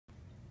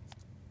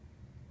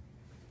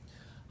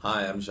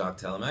Hi, I'm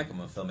Jacques Thelemaque. I'm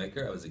a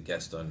filmmaker. I was a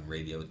guest on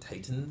Radio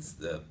Titans,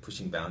 the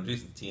Pushing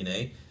Boundaries with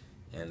TNA,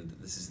 and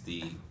this is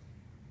the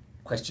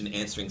question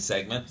answering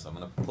segment. So I'm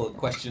going to pull a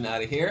question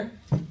out of here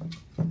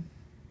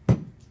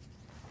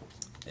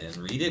and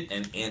read it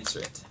and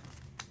answer it.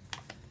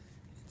 It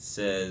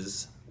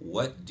says,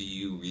 what do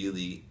you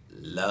really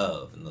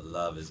love? And the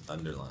love is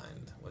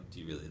underlined. What do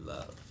you really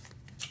love?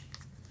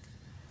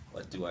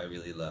 What do I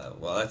really love?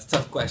 Well, that's a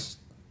tough question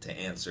to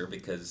answer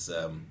because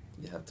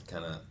you have to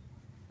kind of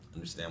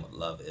understand what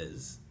love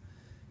is,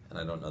 and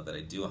I don't know that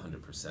I do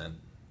 100%,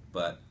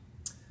 but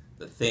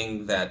the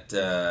thing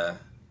that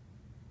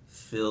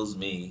fills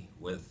me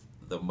with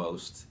the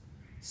most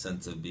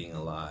sense of being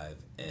alive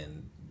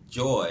and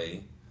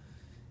joy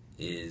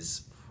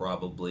is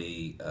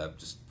probably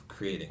just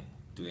creating,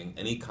 doing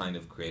any kind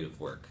of creative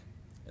work,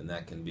 and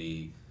that can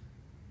be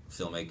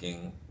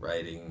filmmaking,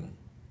 writing,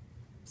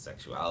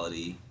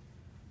 sexuality,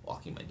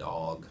 walking my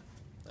dog.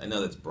 I know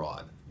that's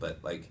broad, but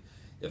like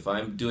if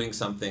I'm doing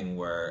something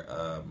where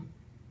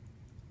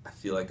I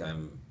feel like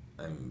I'm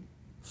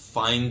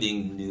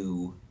finding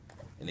new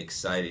and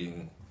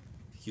exciting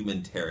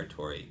human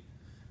territory,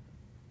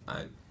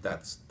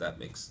 that's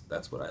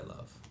what I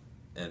love,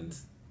 and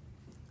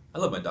I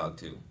love my dog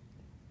too.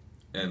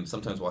 And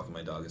sometimes walking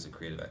my dog is a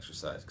creative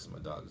exercise because my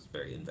dog is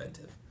very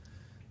inventive.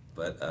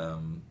 But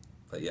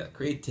yeah,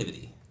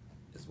 creativity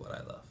is what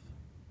I love.